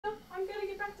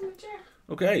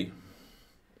Okay.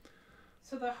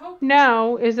 So the hope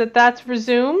now is that that's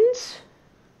resumed.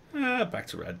 Back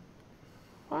to red.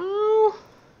 Well,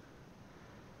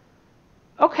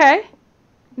 okay.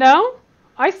 No,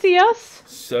 I see us.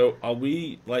 So are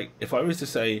we, like, if I was to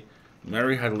say,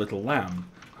 Mary had a little lamb,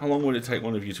 how long would it take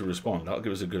one of you to respond? That'll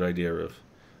give us a good idea of,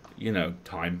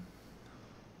 time.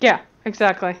 Yeah,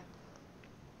 exactly.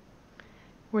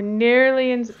 We're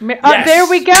nearly in... Yes! There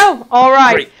we go! All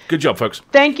right. Great. Good job, folks.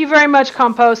 Thank you very much,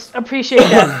 Compost. Appreciate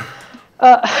that.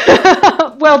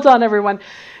 Well done, everyone.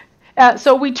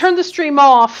 So we turned the stream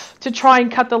off to try and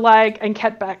cut the lag and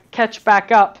catch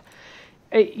back up.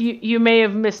 You may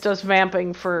have missed us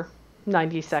vamping for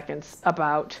 90 seconds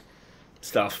about...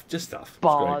 Just stuff.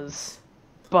 Buzz.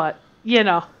 But,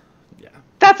 Yeah.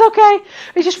 That's okay.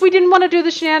 It's just we didn't want to do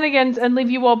the shenanigans and leave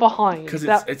you all behind. Because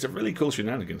it's a really cool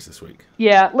shenanigans this week.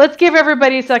 Yeah, let's give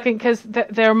everybody a second because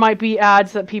there might be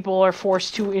ads that people are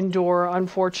forced to endure,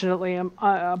 unfortunately.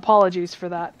 Apologies for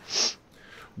that.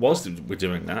 Whilst we're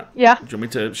doing that, do you want me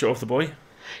to show off the boy?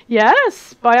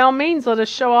 Yes, by all means, let us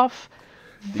show off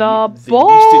the boy.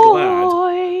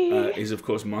 The lad is, of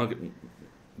course, modelling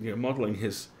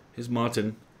his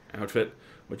Martin outfit,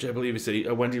 which I believe is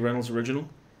a Wendy Reynolds original.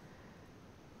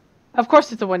 Of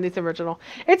course it's a Wendy's original.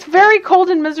 It's very cold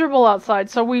and miserable outside,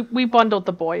 so we bundled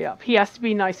the boy up. He has to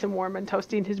be nice and warm and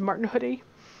toasty in his Martin hoodie.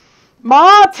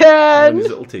 Martin! And his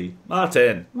little tea.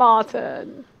 Martin!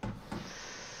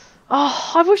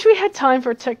 Oh, I wish we had time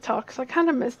for TikToks. I kind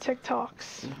of miss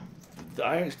TikToks.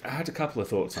 I had a couple of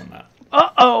thoughts on that.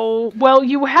 Uh-oh. Well,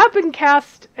 you have been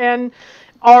cast and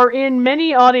are in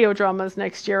many audio dramas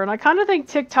next year, and I kind of think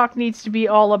TikTok needs to be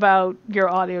all about your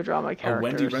audio drama characters. A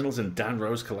Wendy Reynolds and Dan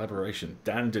Rose collaboration.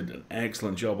 Dan did an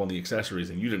excellent job on the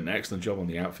accessories, and you did an excellent job on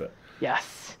the outfit.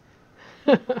 Yes.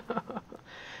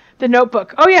 The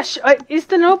notebook. Oh, yeah.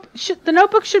 The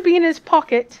notebook should be in his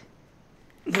pocket.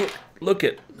 Look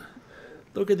at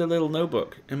the little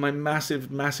notebook in my massive,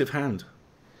 massive hand.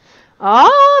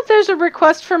 Oh, there's a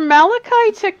request for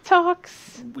Malachi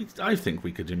TikToks. I think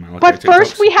we could do Malachi TikToks. But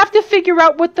first we have to figure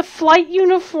out what the flight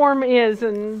uniform is,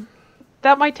 and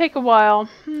that might take a while.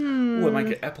 Oh, it might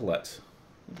get epaulets.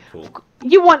 Cool.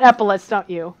 You want epaulets, don't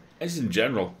you? Just in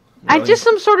general. Really. And just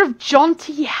some sort of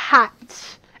jaunty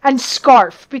hat and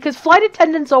scarf, because flight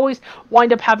attendants always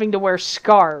wind up having to wear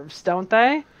scarves, don't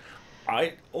they?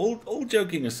 All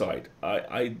joking aside,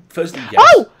 I firstly,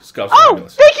 yes, scarves are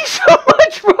fabulous. Thank you so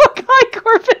much, Rook. Hi,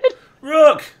 Corbin.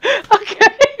 Rook!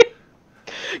 Okay.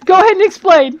 Go ahead and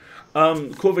explain.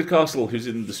 Corvid Castle, who's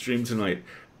in the stream tonight,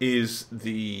 is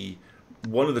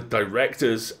one of the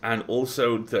directors and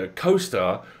also the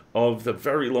co-star of the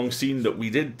very long scene that we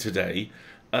did today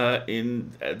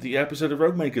in the episode of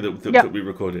Rogue Maker that we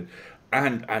recorded.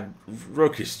 And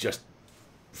Rook is just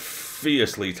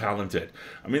fiercely talented.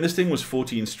 I mean, this thing was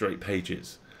 14 straight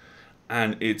pages,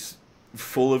 and it's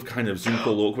full of kind of Zoom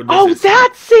call awkwardness. Oh,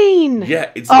 that scene!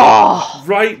 Yeah, it's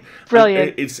right.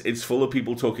 Brilliant. It's full of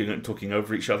people talking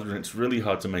over each other, and it's really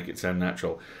hard to make it sound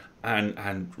natural.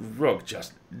 And Rook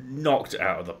just knocked it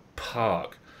out of the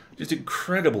park. Just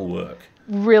incredible work.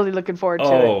 Really looking forward to it.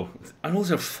 Oh, and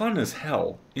also fun as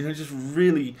hell. Just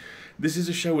really. This is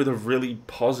a show with a really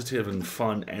positive and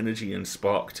fun energy and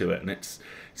spark to it, and it's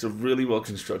a really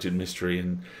well-constructed mystery,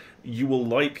 and you will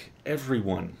like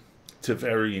everyone to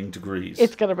varying degrees.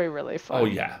 It's going to be really fun. Oh,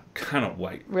 yeah. Cannot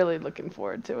wait. Really looking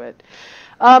forward to it.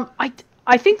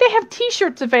 I think they have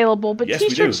T-shirts available, but yes,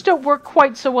 T-shirts don't work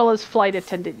quite so well as flight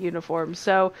attendant uniforms.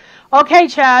 So, okay,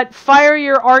 chat, fire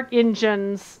your art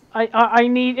engines. I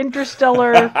need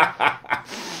interstellar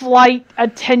flight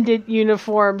attendant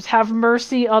uniforms. Have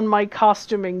mercy on my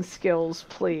costuming skills,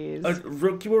 please.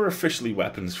 Rook, you are officially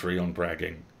weapons-free on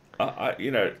bragging.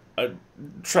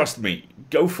 Trust me,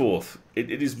 go forth. It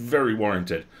is very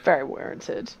warranted. Very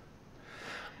warranted.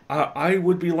 I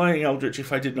would be lying, Eldritch,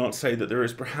 if I did not say that there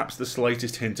is perhaps the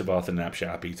slightest hint of Arthur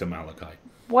Knapshappy to Malachi.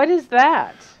 What is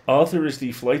that? Arthur is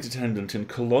the flight attendant in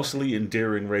colossally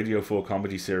endearing Radio 4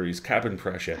 comedy series Cabin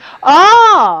Pressure.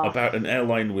 Ah! About an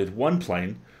airline with one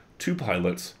plane, 2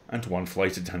 pilots, and 1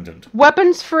 flight attendant.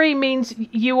 Weapons-free means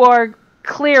you are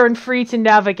clear and free to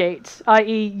navigate,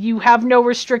 i.e. you have no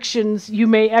restrictions, you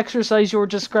may exercise your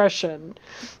discretion.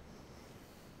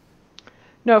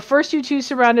 No, first you two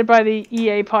surrounded by the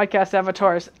EA podcast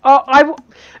avatars. Oh, I'm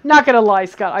not going to lie,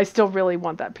 Scott. I still really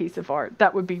want that piece of art.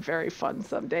 That would be very fun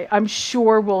someday. I'm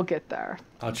sure we'll get there.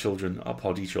 Our children, our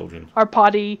poddy children. Our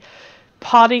potty.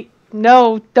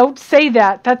 No, don't say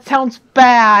that. That sounds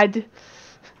bad.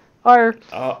 Our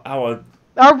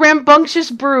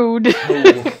rambunctious brood.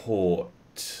 Cohort.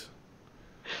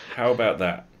 How about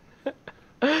that?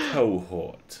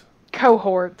 Cohort.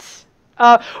 cohort.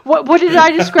 What did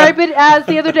I describe it as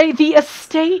the other day? The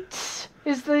estate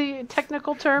is the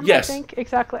technical term, Yes. I think.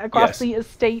 Exactly. Across the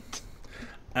estate.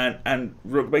 And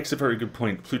Rook makes a very good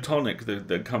point. Plutonic,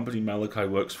 the company Malachi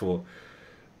works for,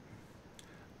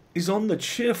 is on the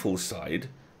cheerful side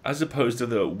as opposed to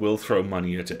the we'll throw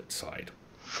money at it side.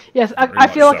 Yes, I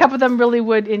feel a couple of them really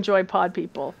would enjoy pod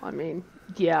people. I mean,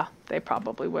 yeah, they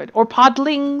probably would. Or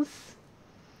podlings.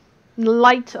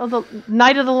 Night of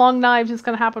the Long Knives is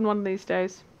going to happen one of these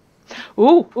days.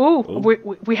 Ooh.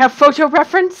 We have photo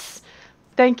reference.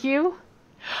 Thank you.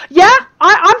 Yeah,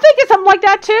 I'm thinking something like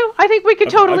that too. I think we could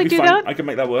totally do that. I can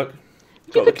make that work.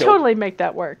 You could totally make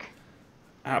that work.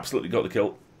 Absolutely got the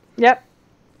kill. Yep.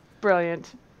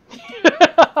 Brilliant.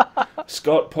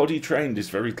 Scott Poddy Trained is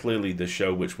very clearly the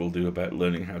show which we'll do about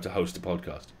learning how to host a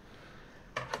podcast.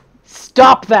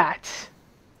 Stop that.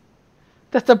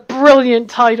 That's a brilliant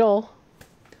title.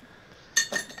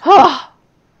 I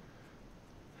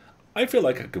feel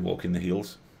like I could walk in the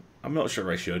heels. I'm not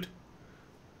sure I should.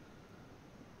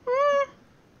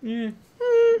 Yeah.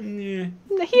 The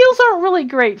heels aren't really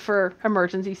great for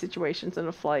emergency situations in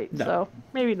a flight, so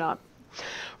maybe not.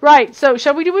 Right, so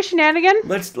shall we do a shenanigan?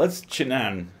 Let's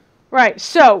shenan. Right,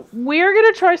 so we're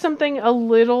going to try something a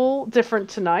little different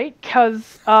tonight,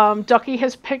 because Ducky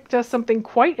has picked us something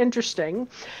quite interesting.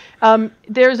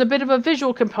 There's a bit of a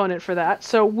visual component for that,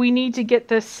 so we need to get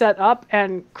this set up,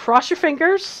 and cross your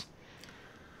fingers,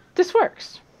 this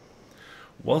works.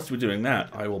 Whilst we're doing that,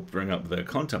 I will bring up the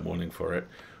content warning for it,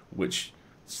 which...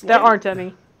 There aren't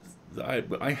any.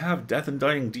 I have Death and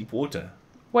Dying Deep Water.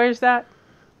 Where's that?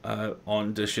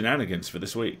 On the shenanigans for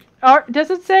this week.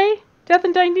 Does it say Death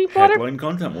and Dying Deep Water? Headline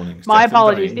content warnings. My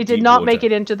apologies. It did not make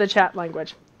it into the chat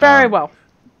language. Very well.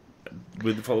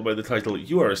 Followed by the title,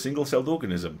 You Are a Single-Celled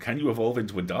Organism. Can you evolve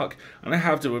into a duck? And I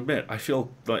have to admit, I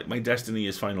feel like my destiny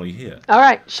is finally here. All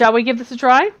right. Shall we give this a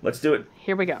try? Let's do it.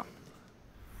 Here we go.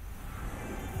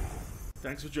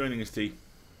 Thanks for joining us, T.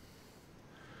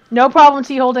 No problem,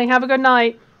 T. Holding. Have a good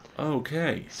night.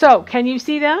 Okay. So, can you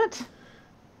see that?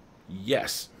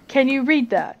 Yes. Can you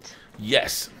read that?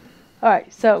 Yes. All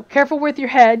right. So, careful with your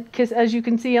head, because as you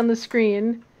can see on the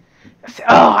screen...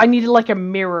 Oh, I needed like a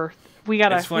mirror. We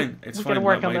gotta... It's fine. It's fine. Gotta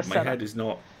work on this my head is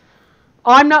not...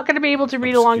 I'm not going to be able to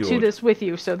read along to obscured. this with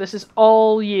you, so this is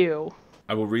all you.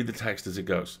 I will read the text as it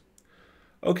goes.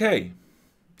 Okay.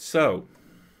 So...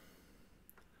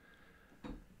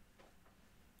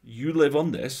 You live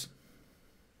on this,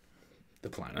 the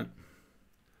planet.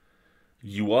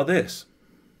 You are this.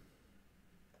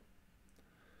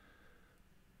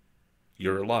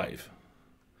 You're alive.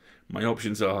 My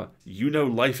options are, you know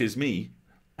life is me,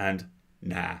 and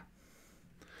nah.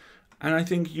 And I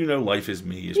think you know life is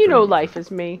me is You know pretty- life is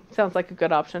me. Sounds like a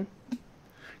good option.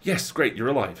 Yes, great, you're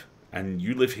alive. And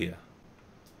you live here.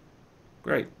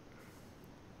 Great.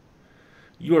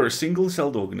 You are a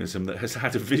single-celled organism that has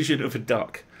had a vision of a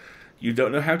duck. You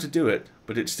don't know how to do it,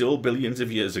 but it's still billions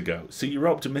of years ago, so you're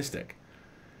optimistic.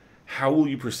 How will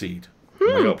you proceed?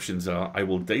 My options are, I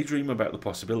will daydream about the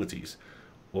possibilities,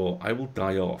 or I will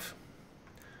die off.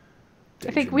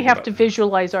 I think we have to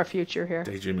visualize our future here.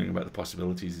 Daydreaming about the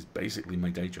possibilities is basically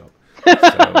my day job.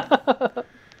 So,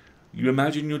 you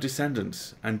imagine your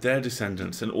descendants, and their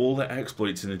descendants, and all their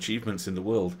exploits and achievements in the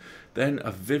world. Then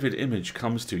a vivid image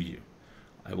comes to you.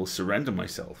 I will surrender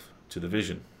myself to the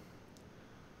vision.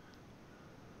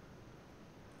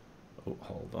 Oh,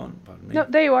 hold on, pardon me. No,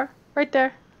 there you are. Right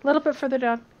there. A little bit further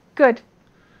down. Good.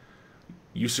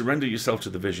 You surrender yourself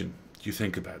to the vision. You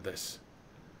think about this.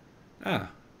 A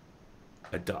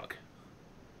duck.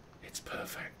 It's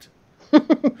perfect.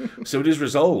 So it is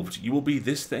resolved. You will be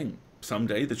this thing.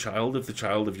 Someday the child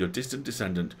of your distant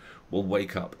descendant will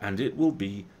wake up, and it will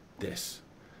be this.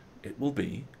 It will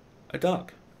be a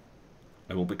duck.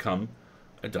 I will become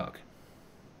a duck.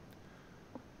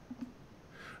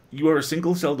 You are a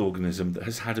single-celled organism that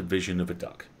has had a vision of a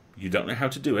duck. You don't know how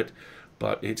to do it,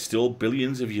 but it's still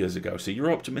billions of years ago, so you're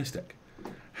optimistic.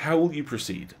 How will you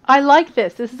proceed? I like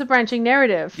this. This is a branching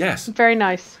narrative. Yes. Very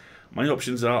nice. My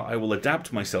options are, I will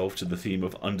adapt myself to the theme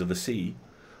of Under the Sea,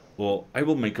 or I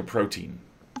will make a protein.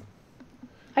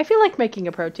 I feel like making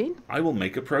a protein. I will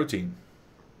make a protein.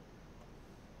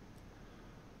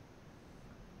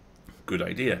 Good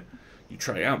idea. You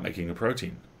try out making a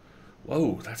protein.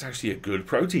 Whoa, that's actually a good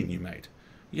protein you made.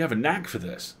 You have a knack for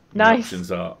this. My Nice.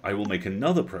 options are, I will make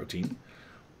another protein,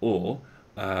 or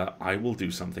I will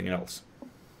do something else.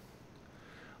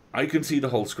 I can see the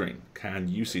whole screen. Can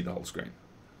you see the whole screen?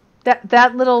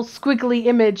 That little squiggly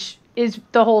image is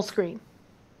the whole screen.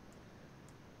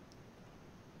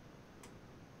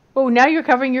 Oh, now you're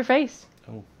covering your face.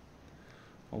 Oh.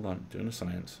 Hold on, doing a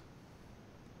science.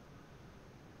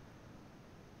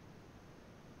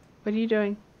 What are you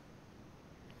doing?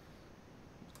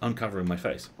 Uncovering my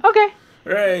face. Okay.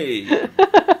 Hooray!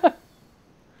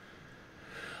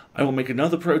 I will make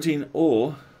another protein,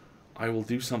 or I will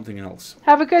do something else.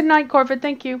 Have a good night, Corvid.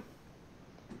 Thank you.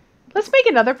 Let's make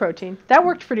another protein. That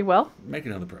worked pretty well. Make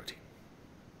another protein.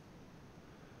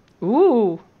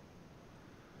 Ooh.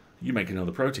 You make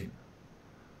another protein.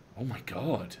 Oh my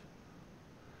god.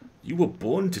 You were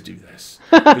born to do this.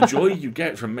 The joy you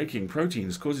get from making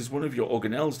proteins causes one of your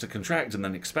organelles to contract and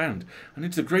then expand, and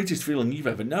it's the greatest feeling you've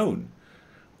ever known.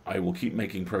 I will keep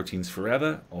making proteins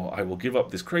forever, or I will give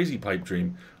up this crazy pipe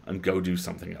dream and go do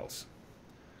something else.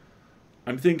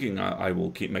 I'm thinking I will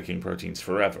keep making proteins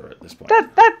forever at this point.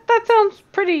 That sounds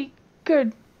pretty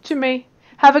good to me.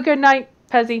 Have a good night,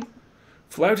 Pezzy.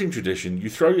 Flouting tradition, you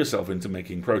throw yourself into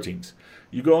making proteins.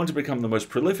 You go on to become the most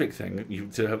prolific thing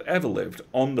to have ever lived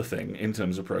on the thing in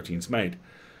terms of proteins made.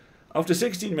 After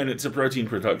 16 minutes of protein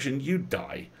production, you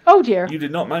die. Oh dear. You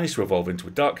did not manage to evolve into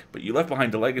a duck, but you left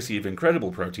behind a legacy of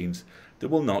incredible proteins that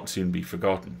will not soon be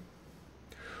forgotten.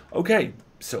 Okay,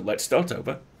 so let's start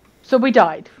over. So we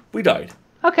died. We died.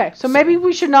 Okay, so maybe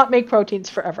we should not make proteins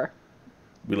forever.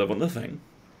 We live on the thing.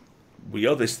 We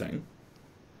are this thing.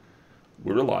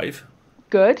 We're alive.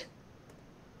 Good.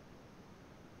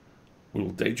 We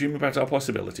will daydream about our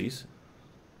possibilities.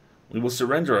 We will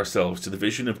surrender ourselves to the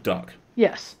vision of duck.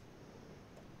 Yes.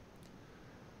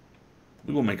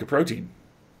 We will make a protein.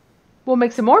 We'll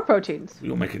make some more proteins. We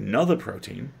will make another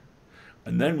protein.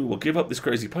 And then we will give up this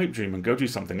crazy pipe dream and go do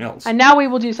something else. And now we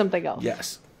will do something else.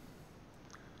 Yes.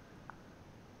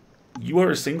 You are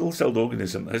a single-celled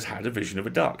organism that has had a vision of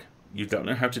a duck. You don't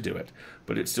know how to do it,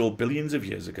 but it's still billions of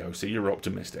years ago, so you're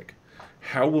optimistic.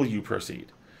 How will you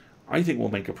proceed? I think we'll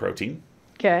make a protein.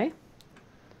 Okay.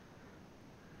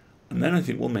 And then I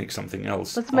think we'll make something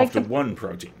else one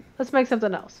protein. Let's make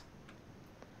something else.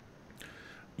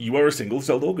 You are a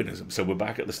single-celled organism, so we're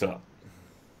back at the start.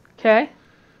 Okay.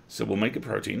 So we'll make a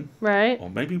protein. Right. Or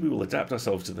maybe we will adapt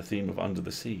ourselves to the theme of Under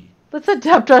the Sea. Let's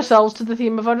adapt ourselves to the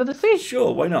theme of Under the Sea.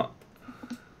 Sure, why not?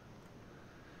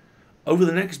 Over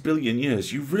the next billion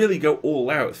years, you really go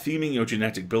all out, theming your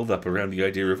genetic build-up around the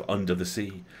idea of under the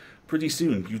sea. Pretty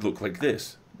soon, you look like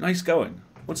this. Nice going.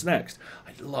 What's next?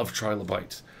 I love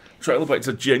trilobites. Trilobites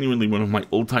are genuinely one of my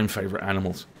all-time favourite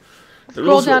animals.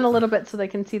 Scroll down a little bit so they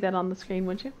can see that on the screen,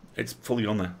 would you? It's fully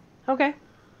on there. Okay.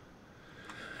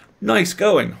 Nice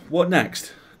going. What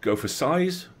next? Go for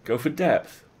size, go for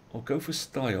depth, or go for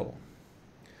style?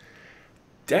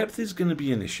 Depth is going to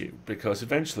be an issue, because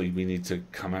eventually we need to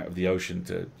come out of the ocean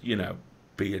to,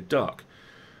 be a duck.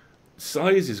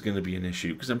 Size is going to be an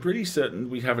issue, because I'm pretty certain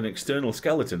we have an external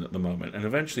skeleton at the moment, and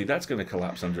eventually that's going to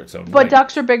collapse under its own weight. But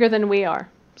ducks are bigger than we are,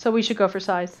 so we should go for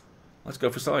size. Let's go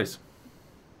for size.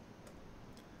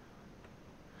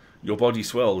 Your body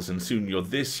swells, and soon you're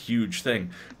this huge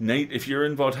thing. Nate, if you're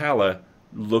in Valhalla,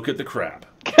 look at the crab.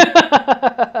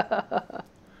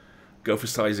 Go for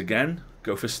size again,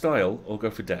 go for style, or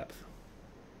go for depth?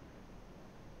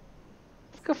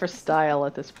 Let's go for style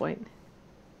at this point.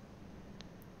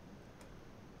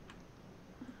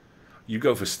 You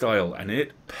go for style, and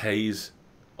it pays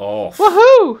off.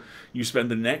 Woohoo! You spend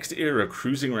the next era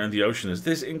cruising around the ocean as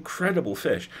this incredible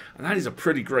fish, and that is a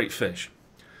pretty great fish.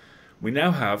 We now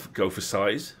have go for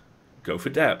size, go for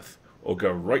depth, or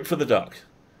go right for the duck.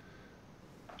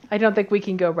 I don't think we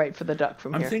can go right for the duck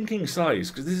from here. I'm thinking size,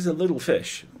 because this is a little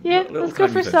fish. Yeah, let's go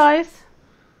for size.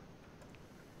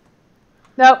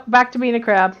 Nope, back to being a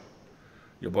crab.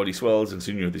 Your body swells, and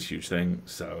soon you're this huge thing,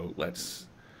 so let's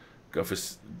go for...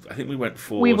 I think we went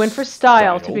for... We went for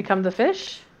style to become the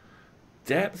fish.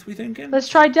 Depth, we thinking? Let's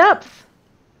try depth.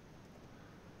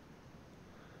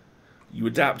 You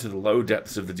adapt to the low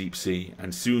depths of the deep sea,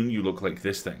 and soon you look like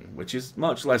this thing, which is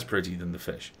much less pretty than the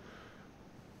fish.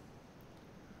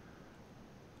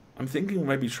 I'm thinking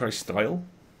maybe try style.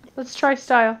 Let's try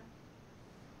style.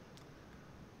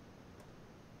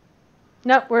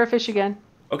 Nope, we're a fish again.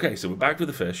 Okay, so we're back with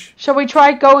the fish. Shall we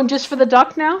try going just for the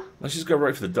duck now? Let's just go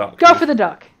right for the duck. Go for the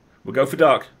duck. We'll go for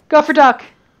duck. Go for duck.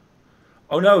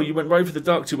 Oh no, you went right for the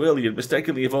duck too early and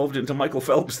mistakenly evolved into Michael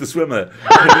Phelps, the swimmer.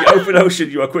 In the open ocean,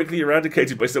 you are quickly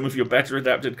eradicated by some of your better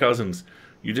adapted cousins.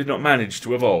 You did not manage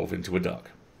to evolve into a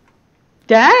duck.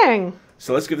 Dang!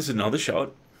 So let's give this another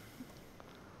shot.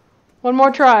 One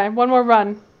more try. One more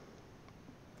run.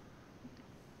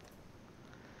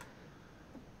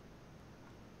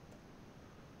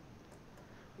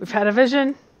 We've had a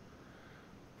vision.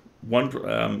 We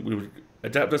would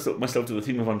adapt myself to the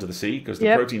theme of Under the Sea, because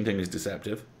the protein thing is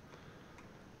deceptive.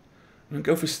 And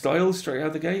go for style straight out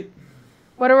of the gate.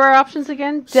 What are our options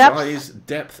again? Depth. Size,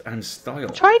 depth, and style.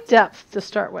 Try depth to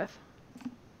start with.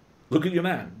 Look at your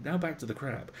man. Now back to the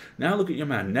crab. Now look at your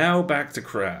man. Now back to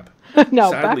crab.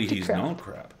 No, Sadly, back to he's crab. not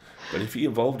crab. But if he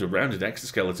evolved a rounded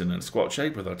exoskeleton and squat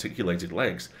shape with articulated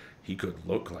legs, he could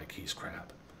look like he's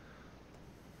crab.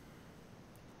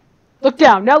 Look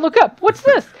down. Now look up. What's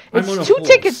this? I'm on a It's 2 horse.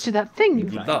 tickets to that thing you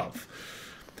like. Love.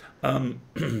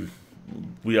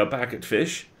 We are back at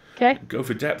fish. Okay. Go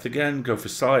for depth again, go for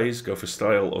size, go for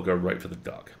style, or go right for the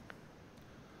duck.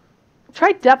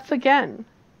 Try depth again.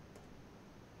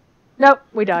 Nope,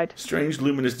 we died. Strange,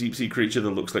 luminous, deep-sea creature that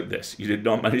looks like this. You did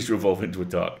not manage to evolve into a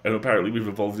duck. And apparently we've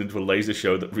evolved into a laser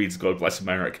show that reads God Bless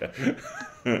America.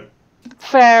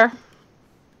 Fair.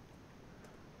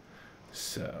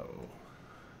 So,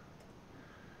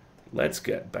 let's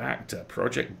get back to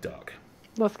Project Duck.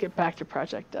 Let's get back to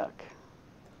Project Duck.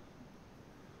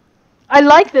 I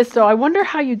like this, though. I wonder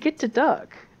how you get to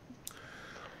duck.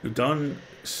 We've done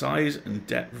size and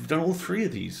depth. We've done all 3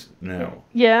 of these now.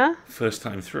 Yeah? First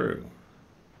time through.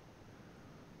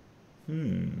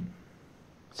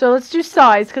 So let's do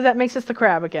size, because that makes us the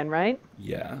crab again, right?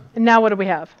 Yeah. And now what do we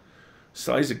have?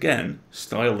 Size again,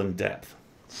 style and depth.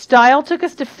 Style took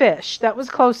us to fish. That was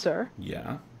closer.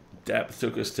 Yeah. Depth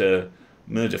took us to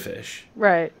murderfish.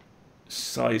 Right.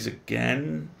 Size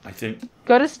again, I think.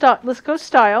 Go to let's go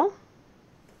style.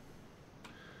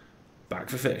 Back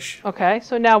for fish. Okay,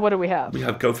 so now what do we have? We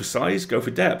have go for size, go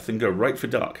for depth, and go right for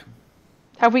duck.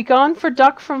 Have we gone for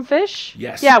duck from fish?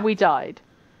 Yes. Yeah, we died.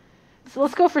 So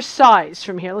let's go for size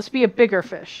from here. Let's be a bigger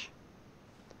fish.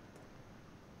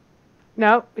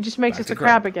 No, it just makes Back us to a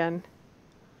crab crab. again.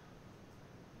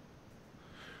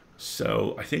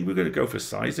 So I think we're going to go for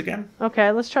size again.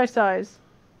 Okay, let's try size.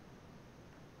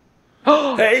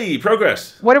 Hey,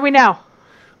 progress. What are we now?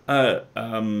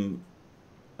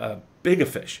 Bigger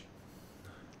fish.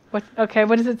 What? Okay,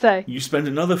 what does it say? You spend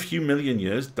another few million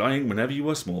years dying whenever you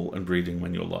are small and breeding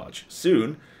when you're large.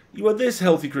 Soon, you are this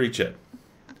healthy creature.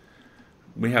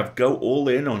 We have go all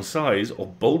in on size or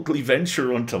boldly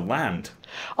venture onto land.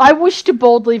 I wish to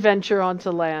boldly venture onto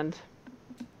land.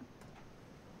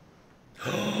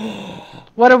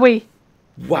 What are we?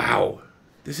 Wow,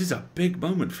 this is a big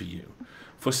moment for you.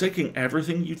 Forsaking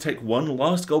everything, you take one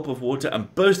last gulp of water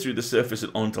and burst through the surface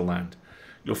and onto land.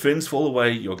 Your fins fall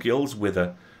away, your gills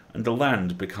wither, and the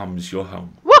land becomes your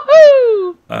home.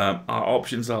 Woohoo! Our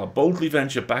options are boldly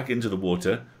venture back into the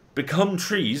water, become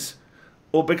trees,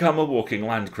 or become a walking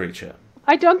land creature.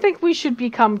 I don't think we should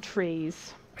become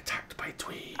trees. Attacked by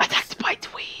tweeds. Attacked by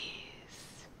tweeds.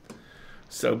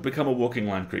 So become a walking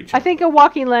land creature. I think a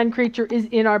walking land creature is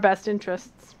in our best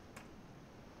interests.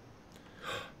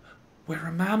 We're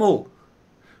a mammal.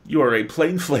 You are a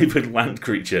plain-flavored land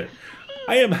creature.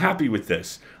 I am happy with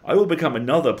this. I will become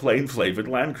another plain-flavored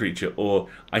land creature, or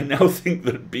I now think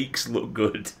that beaks look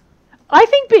good. I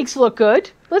think beaks look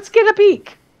good. Let's get a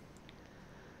beak.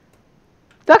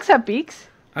 Ducks have beaks.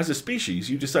 As a species,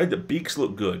 you decide that beaks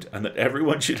look good and that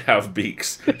everyone should have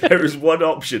beaks. There is one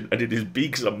option, and it is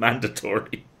beaks are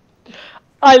mandatory.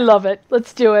 I love it.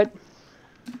 Let's do it.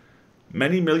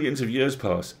 Many millions of years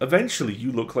pass. Eventually,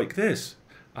 you look like this.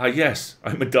 Ah, yes,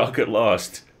 I'm a duck at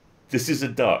last. This is a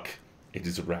duck. It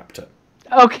is a raptor.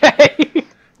 Okay.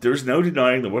 There is no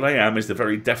denying that what I am is the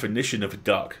very definition of a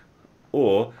duck.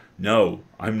 Or, no,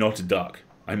 I'm not a duck.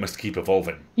 I must keep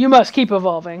evolving. You must keep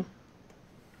evolving.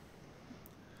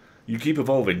 You keep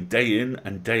evolving day in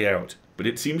and day out, but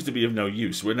it seems to be of no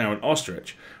use. We're now an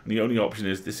ostrich, and the only option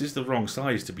is this is the wrong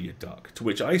size to be a duck. To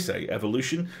which I say,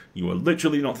 evolution, you are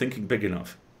literally not thinking big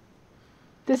enough.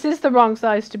 This is the wrong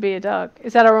size to be a duck.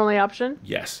 Is that our only option?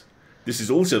 Yes. This is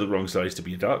also the wrong size to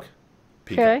be a duck.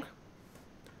 Peacock. Okay.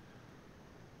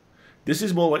 This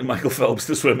is more like Michael Phelps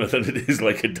the swimmer than it is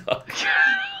like a duck.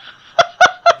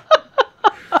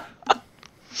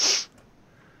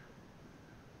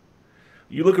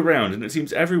 You look around and it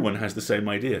seems everyone has the same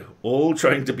idea. All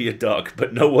trying to be a duck,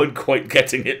 but no one quite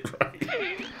getting it right.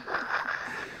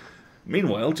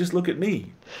 Meanwhile, just look at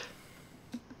me.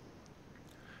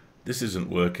 This isn't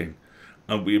working.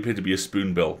 We appear to be a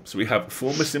spoonbill. So we have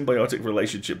form a symbiotic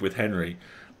relationship with Henry.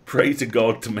 Pray to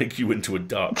God to make you into a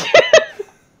duck.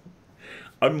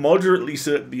 I'm moderately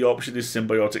certain the option is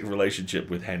symbiotic relationship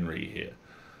with Henry here.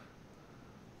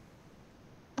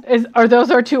 Are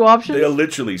those our two options? They are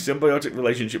literally symbiotic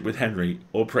relationship with Henry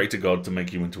or pray to God to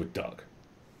make you into a duck.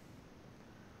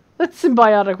 Let's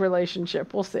symbiotic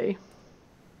relationship. We'll see.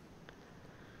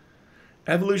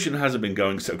 Evolution hasn't been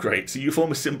going so great, so you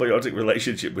form a symbiotic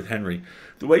relationship with Henry.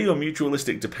 The way your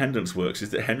mutualistic dependence works is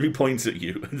that Henry points at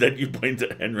you, and then you point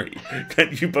at Henry. Then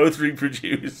you both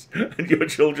reproduce, and your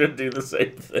children do the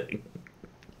same thing.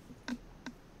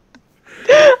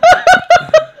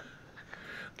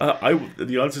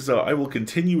 The answers are, I will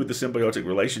continue with the symbiotic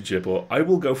relationship, or I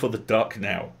will go for the duck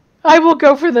now. I will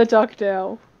go for the duck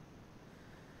now.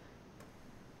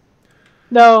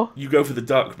 No. You go for the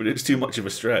duck, but it's too much of a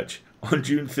stretch. On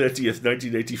June 30th,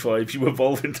 1985, you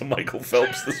evolve into Michael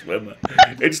Phelps the swimmer.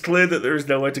 It's clear that there is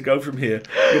nowhere to go from here.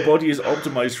 Your body is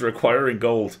optimized for acquiring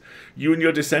gold. You and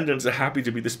your descendants are happy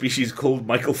to be the species called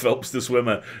Michael Phelps the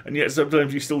swimmer, and yet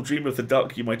sometimes you still dream of the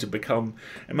duck you might have become,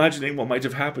 imagining what might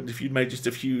have happened if you'd made just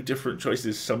a few different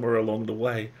choices somewhere along the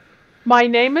way. My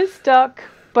name is Duck,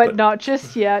 but not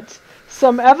just yet.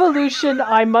 Some evolution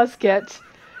I must get.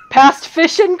 Past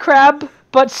fish and crab,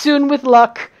 but soon with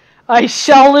luck. I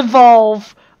shall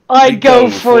evolve. I go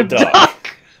for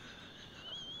duck.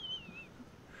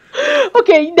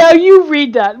 Okay, now you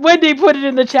read that. Wendy put it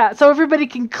in the chat so everybody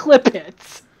can clip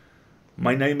it.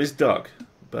 My name is Duck,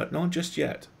 but not just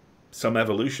yet. Some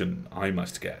evolution I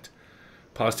must get.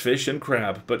 Past fish and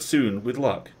crab, but soon, with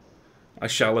luck, I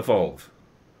shall evolve.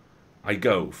 I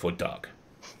go for duck.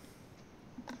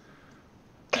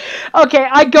 Okay,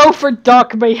 I go for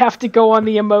duck may have to go on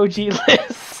the emoji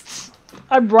list.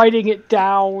 I'm writing it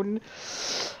down.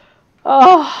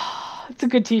 Oh, it's a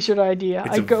good t-shirt idea.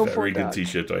 It's a very good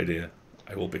t-shirt idea.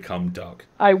 I will become duck.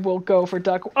 I will go for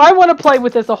duck. I want to play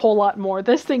with this a whole lot more.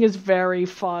 This thing is very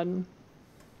fun.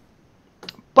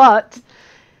 But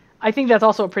I think that's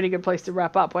also a pretty good place to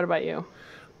wrap up. What about you?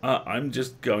 I'm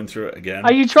just going through it again.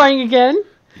 Are you trying again?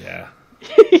 Yeah.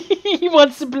 He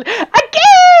wants to play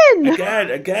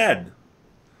again. Again.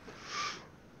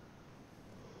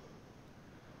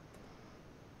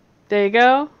 There you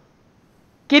go.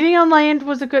 Getting on land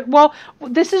was a good... Well,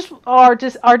 this is our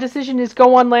decision is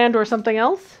go on land or something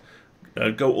else?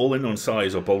 Go all in on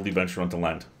size or boldly venture onto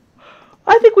land.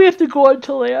 I think we have to go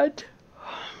onto land.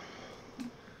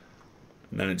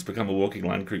 And then it's become a walking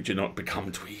land creature, not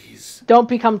become Tweez. Don't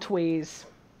become Tweez.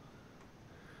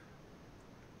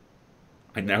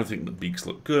 I now think the beaks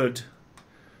look good.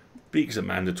 Beaks are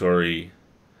mandatory.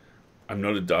 I'm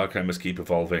not a duck, I must keep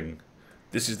evolving.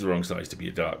 This is the wrong size to be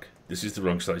a duck. This is the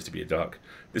wrong size to be a duck.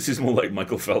 This is more like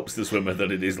Michael Phelps the swimmer than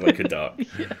it is like a duck.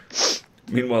 Yeah.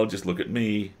 Meanwhile, just look at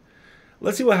me.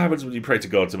 Let's see what happens when you pray to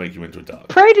God to make you into a duck.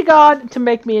 Pray to God to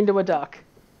make me into a duck.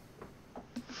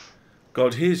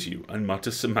 God hears you and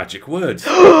mutters some magic words.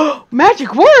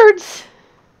 Magic words?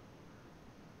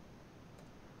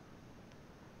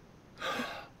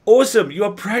 Awesome! You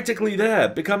are practically there.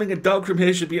 Becoming a duck from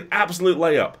here should be an absolute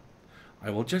layup. I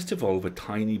will just evolve a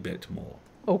tiny bit more.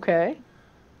 Okay.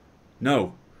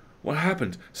 No. What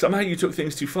happened? Somehow you took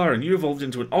things too far and you evolved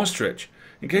into an ostrich.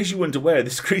 In case you weren't aware,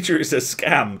 this creature is a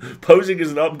scam, posing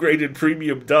as an upgraded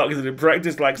premium duck that in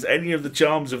practice lacks any of the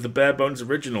charms of the bare bones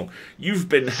original. You've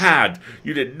been had.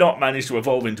 You did not manage to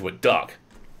evolve into a duck.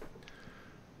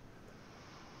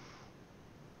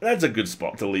 That's a good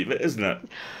spot to leave it, isn't it?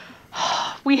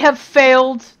 We have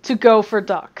failed to go for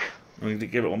duck. I'm going to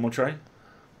give it one more try.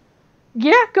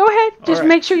 Yeah, go ahead. Just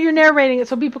make sure you're narrating it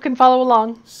so people can follow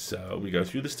along. So we go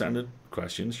through the standard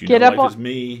questions. You Get know up life is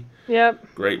me.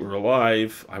 Yep. Great, we're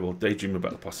alive. I will daydream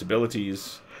about the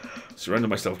possibilities. Surrender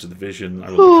myself to the vision.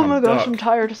 I will Oh become my gosh, duck. I'm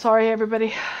tired. Sorry,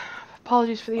 everybody.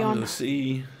 Apologies for the yawn. Under the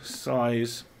sea.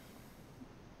 Size.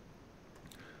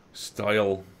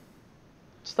 Style.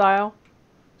 Style.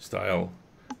 Style.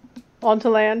 Onto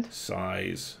land.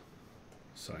 Size.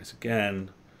 Size again.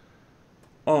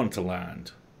 Onto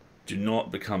land. Do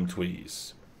not become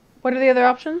Tweez. What are the other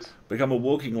options? Become a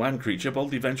walking land creature,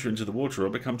 boldly venture into the water, or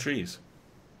become trees.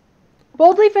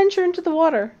 Boldly venture into the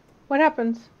water. What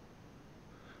happens?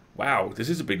 Wow, this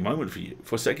is a big moment for you.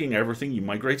 Forsaking everything, you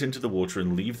migrate into the water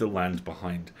and leave the land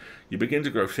behind. You begin to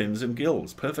grow fins and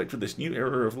gills, perfect for this new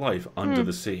era of life under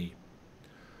the sea.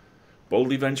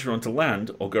 Boldly venture onto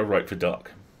land, or go right for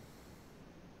duck.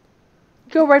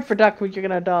 Go right for duck when you're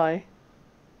gonna die.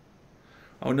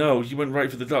 Oh no, you went right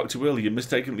for the duck too early. You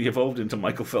mistakenly evolved into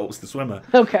Michael Phelps the swimmer.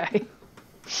 Okay.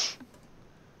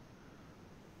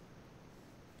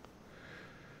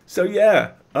 So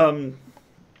yeah,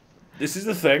 this is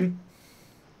the thing.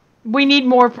 We need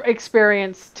more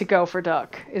experience to go for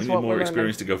duck. Is We what need we're more learning.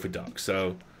 experience to go for duck.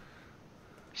 So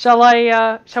Shall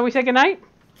we say goodnight?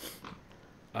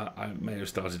 I may have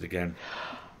started again.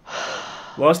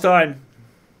 Last time.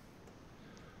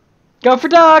 Go for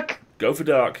duck. Go for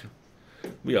duck.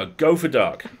 We are go for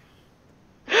duck.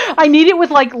 I need it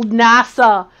with like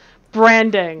NASA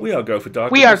branding. We are go for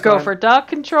duck. We are go for duck.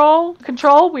 Control.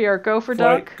 We are go for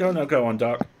Flight. duck. Go, no, go on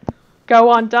duck. Go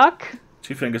on duck.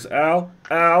 2 fingers.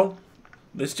 Ow.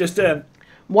 This just in.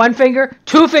 1 finger.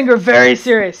 2 finger. Very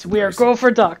serious. We are go for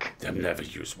duck. Them never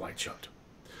use white shot.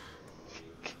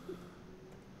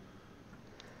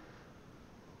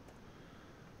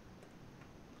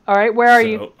 All right, where are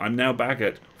you? I'm now back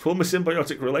at former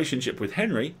symbiotic relationship with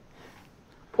Henry.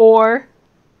 Or...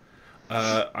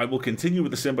 I will continue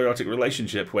with the symbiotic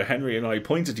relationship where Henry and I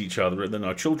point at each other and then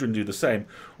our children do the same.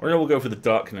 Or I will go for the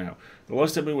dark now. The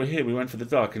last time we were here, we went for the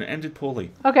dark and it ended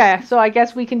poorly. Okay, so I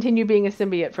guess we continue being a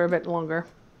symbiote for a bit longer.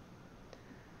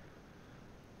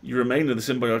 You remain in the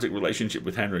symbiotic relationship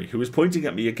with Henry, who is pointing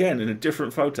at me again in a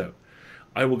different photo.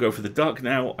 I will go for the dark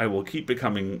now. I will keep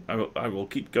becoming... I will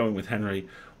keep going with Henry.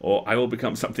 Or I will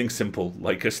become something simple,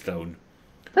 like a stone.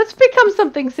 Let's become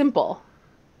something simple.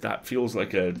 That feels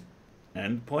like a...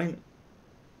 end point?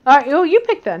 Alright, oh, you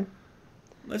pick then.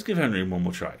 Let's give Henry one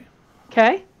more try.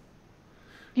 Okay.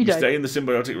 You stay in the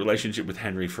symbiotic relationship with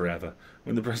Henry forever.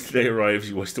 When the present day arrives,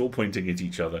 you are still pointing at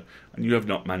each other, and you have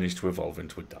not managed to evolve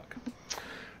into a duck.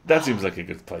 That seems like a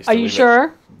good place to Are you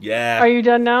sure? Yeah. Are you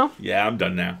done now? Yeah, I'm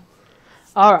done now.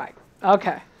 Alright.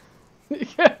 Okay.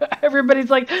 Everybody's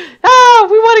like, we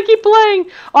want to keep playing.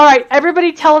 Alright,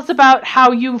 everybody tell us about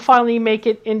how you finally make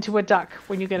it into a duck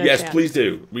when you get a chance. Yes, please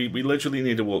do. We literally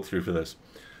need a walkthrough for this.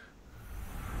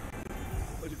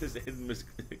 What if there's a hidden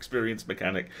experience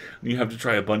mechanic and you have to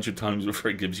try a bunch of times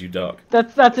before it gives you duck?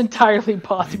 That's entirely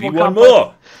possible. Maybe one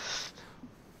more!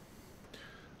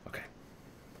 Okay.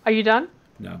 Are you done?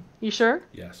 No. You sure?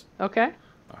 Yes. Okay.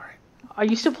 Alright. Are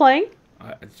you still playing?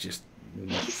 It's just...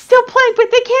 He's still playing,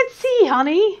 but they can't see,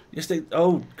 honey. Yes, they...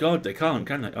 Oh, God, they can't,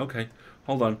 can they? Okay,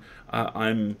 hold on.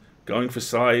 I'm going for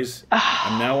size.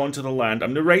 I'm now onto the land.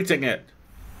 I'm narrating it.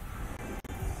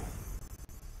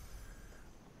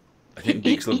 I think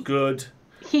beaks look good.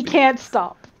 He can't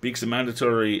stop. Beaks are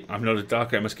mandatory. I'm not a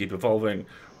duck. I must keep evolving.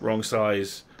 Wrong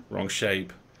size. Wrong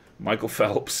shape. Michael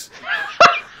Phelps.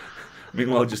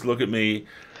 Meanwhile, just look at me.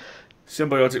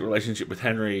 Symbiotic relationship with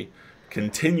Henry.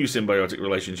 Continue symbiotic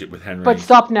relationship with Henry. But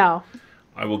stop now.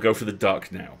 I will go for the duck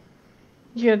now.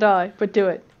 You're gonna die, but do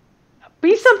it.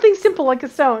 Be something simple like a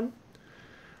stone.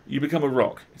 You become a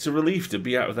rock. It's a relief to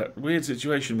be out of that weird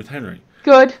situation with Henry.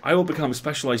 Good. I will become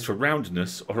specialised for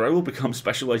roundness, or I will become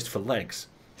specialised for legs.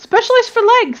 Specialist for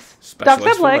legs. Specialised Ducks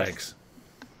have for legs.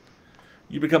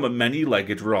 You become a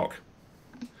many-legged rock.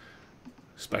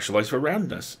 Specialised for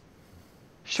roundness.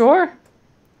 Sure.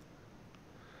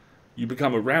 You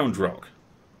become a round rock.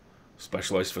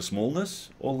 Specialised for smallness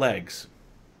or legs?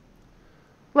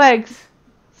 Legs.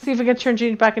 See if we can turn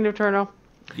Gene back into Eternal.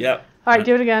 Yep. Alright,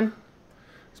 do it again.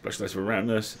 Specialised for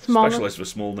roundness. Smallness. Specialised for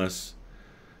smallness.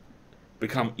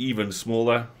 Become even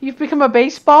smaller. You've become a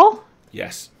baseball?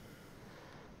 Yes.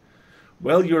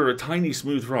 Well, you're a tiny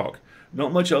smooth rock.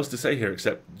 Not much else to say here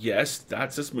except, yes,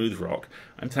 that's a smooth rock,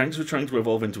 and thanks for trying to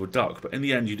evolve into a duck, but in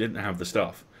the end you didn't have the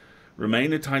stuff.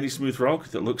 Remain a tiny smooth rock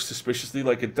that looks suspiciously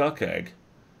like a duck egg,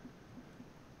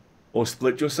 or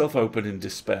split yourself open in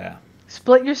despair.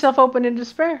 Split yourself open in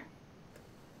despair.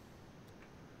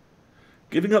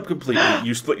 Giving up completely,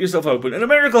 you split yourself open, and a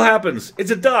miracle happens!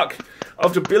 It's a duck!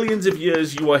 After billions of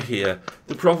years, you are here.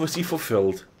 The prophecy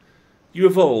fulfilled. You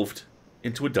evolved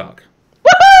into a duck.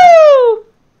 Woohoo!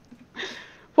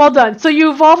 Well done. So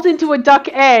you evolved into a duck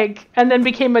egg, and then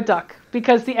became a duck,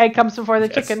 because the egg comes before the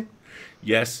chicken.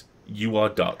 Yes, you are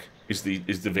duck, is the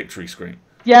victory screen.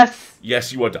 Yes.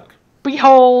 Yes, you are duck.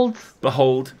 Behold.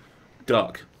 Behold,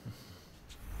 duck.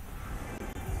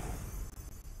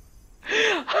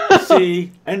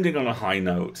 See, ending on a high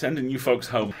note, sending you folks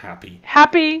home happy.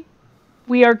 Happy.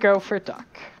 We are go for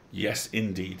duck. Yes,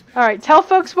 indeed. All right, tell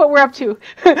folks what we're up to.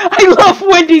 I love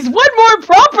Wendy's. One more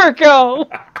proper go.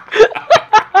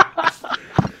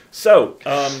 So,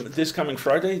 this coming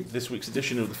Friday, this week's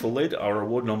edition of The Full Lid, our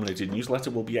award-nominated newsletter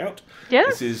will be out.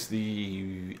 Yes. This is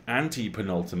the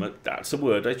anti-penultimate, that's a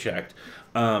word I checked,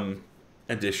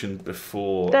 edition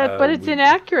before... but it's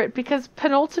inaccurate, because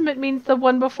penultimate means the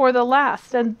one before the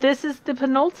last, and this is the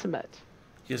penultimate.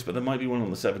 Yes, but there might be one on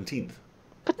the 17th.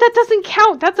 But that doesn't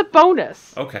count. That's a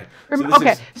bonus. Okay.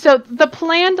 So the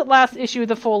planned last issue of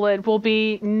The Full Lid will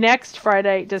be next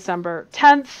Friday, December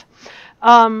 10th.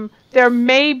 There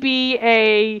may be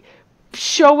a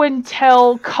show and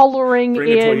tell coloring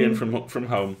Bring a toy in from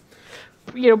home.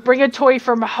 You know, bring a toy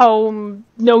from home,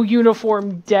 no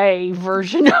uniform day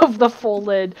version of The Full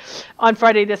Lid on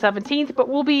Friday the 17th, but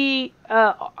we'll be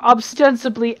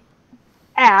ostensibly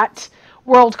at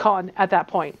Worldcon at that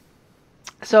point.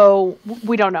 So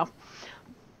we don't know.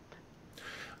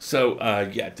 So,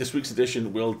 this week's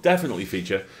edition will definitely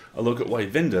feature a look at why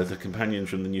Vinda, the companion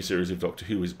from the new series of Doctor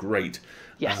Who, is great.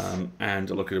 Yes. And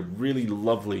a look at a really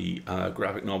lovely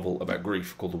graphic novel about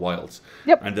grief called The Wilds.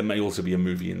 Yep. And there may also be a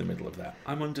movie in the middle of that.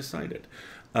 I'm undecided.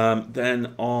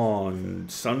 Then on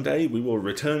Sunday, we will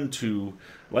return to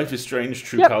Life is Strange,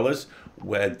 True Colours,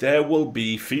 where there will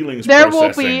be feelings There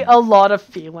processing. will be a lot of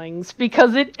feelings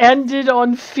because it ended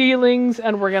on feelings,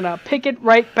 and we're going to pick it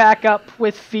right back up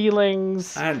with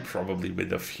feelings. And probably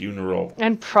with a funeral.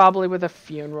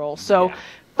 So, Yeah.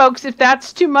 folks, if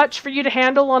that's too much for you to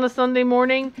handle on a Sunday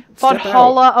morning, Step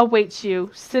Valhalla awaits you.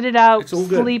 Sit it out, It's all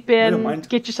good. sleep We don't in, mind.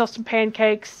 get yourself some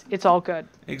pancakes. It's all good.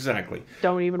 Exactly.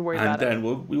 Don't even worry about it. And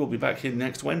then we will be back here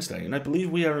next Wednesday. And I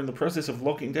believe we are in the process of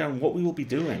locking down what we will be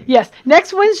doing. Yes,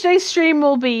 next Wednesday's stream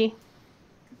will be...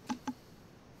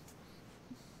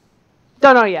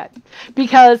 Don't know yet.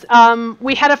 Because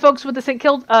we had a folks with the St.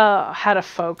 Kilda...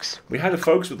 We had a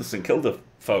folks with the St. Kilda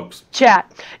folks.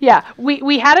 Chat. Yeah,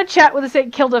 we had a chat with the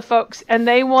St. Kilda folks, and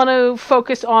they want to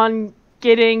focus on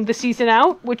getting the season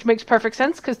out, which makes perfect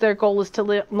sense because their goal is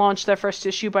to launch their first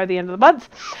issue by the end of the month.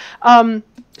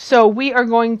 So we are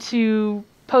going to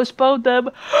postpone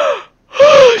them.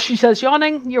 She says,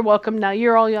 yawning. You're welcome. Now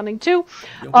you're all yawning too.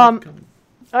 You're welcome.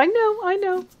 I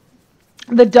know.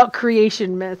 The duck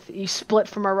creation myth. You split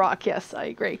from a rock. Yes, I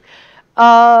agree.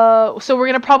 So we're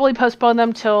going to probably postpone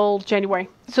them till January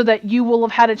so that you will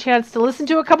have had a chance to listen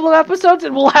to a couple of episodes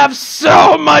and we'll have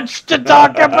so much to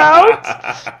talk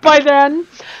about by then.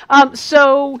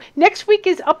 So next week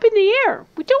is up in the air.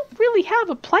 We don't really have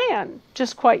a plan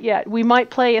just quite yet. We might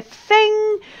play a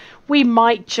thing. We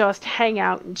might just hang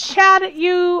out and chat at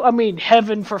you. I mean,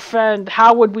 heaven forfend,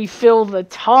 how would we fill the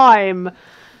time?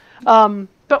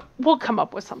 But we'll come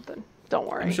up with something. Don't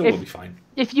worry. I'm sure we'll be fine.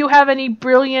 If you have any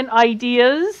brilliant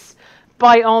ideas,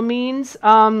 by all means,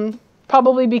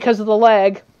 probably because of the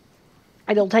lag,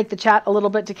 it'll take the chat a little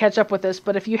bit to catch up with this,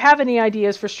 but if you have any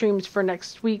ideas for streams for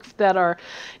next week that are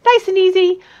nice and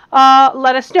easy,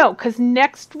 let us know, because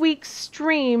next week's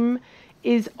stream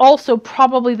is also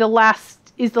probably the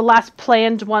last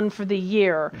planned one for the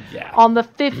year. Yeah. On the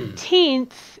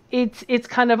 15th, it's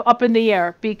kind of up in the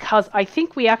air, because I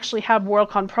think we actually have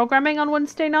Worldcon programming on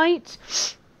Wednesday night.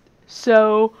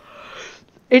 So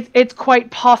it's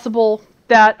quite possible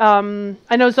that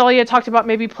I know Zolia talked about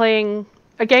maybe playing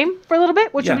a game for a little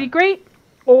bit, which would be great.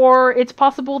 Or it's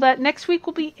possible that next week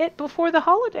will be it before the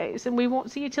holidays and we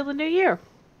won't see you till the new year.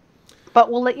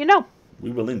 But we'll let you know.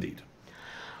 We will indeed.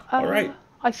 All right.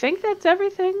 I think that's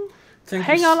everything.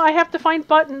 Hang on, I have to find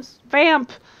buttons.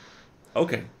 Vamp.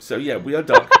 Okay, so yeah, we are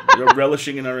duck. We are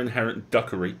relishing in our inherent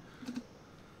duckery.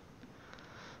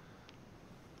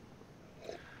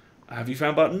 Have you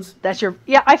found buttons?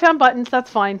 Yeah, I found buttons.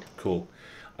 That's fine. Cool.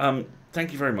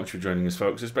 Thank you very much for joining us,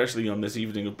 folks, especially on this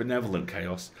evening of benevolent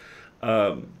chaos.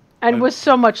 And with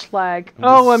so much lag.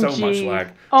 OMG. So much lag.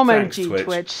 OMG, Thanks,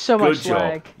 Twitch. So much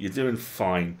lag. Good job. You're doing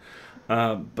fine.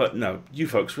 But no, you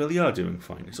folks really are doing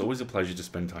fine. It's always a pleasure to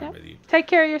spend time with you. Take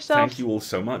care of yourself. Thank you all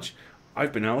so much.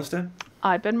 I've been Alasdair.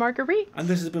 I've been Marguerite. And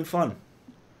this has been fun.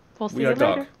 We'll see you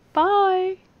later.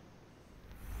 Bye.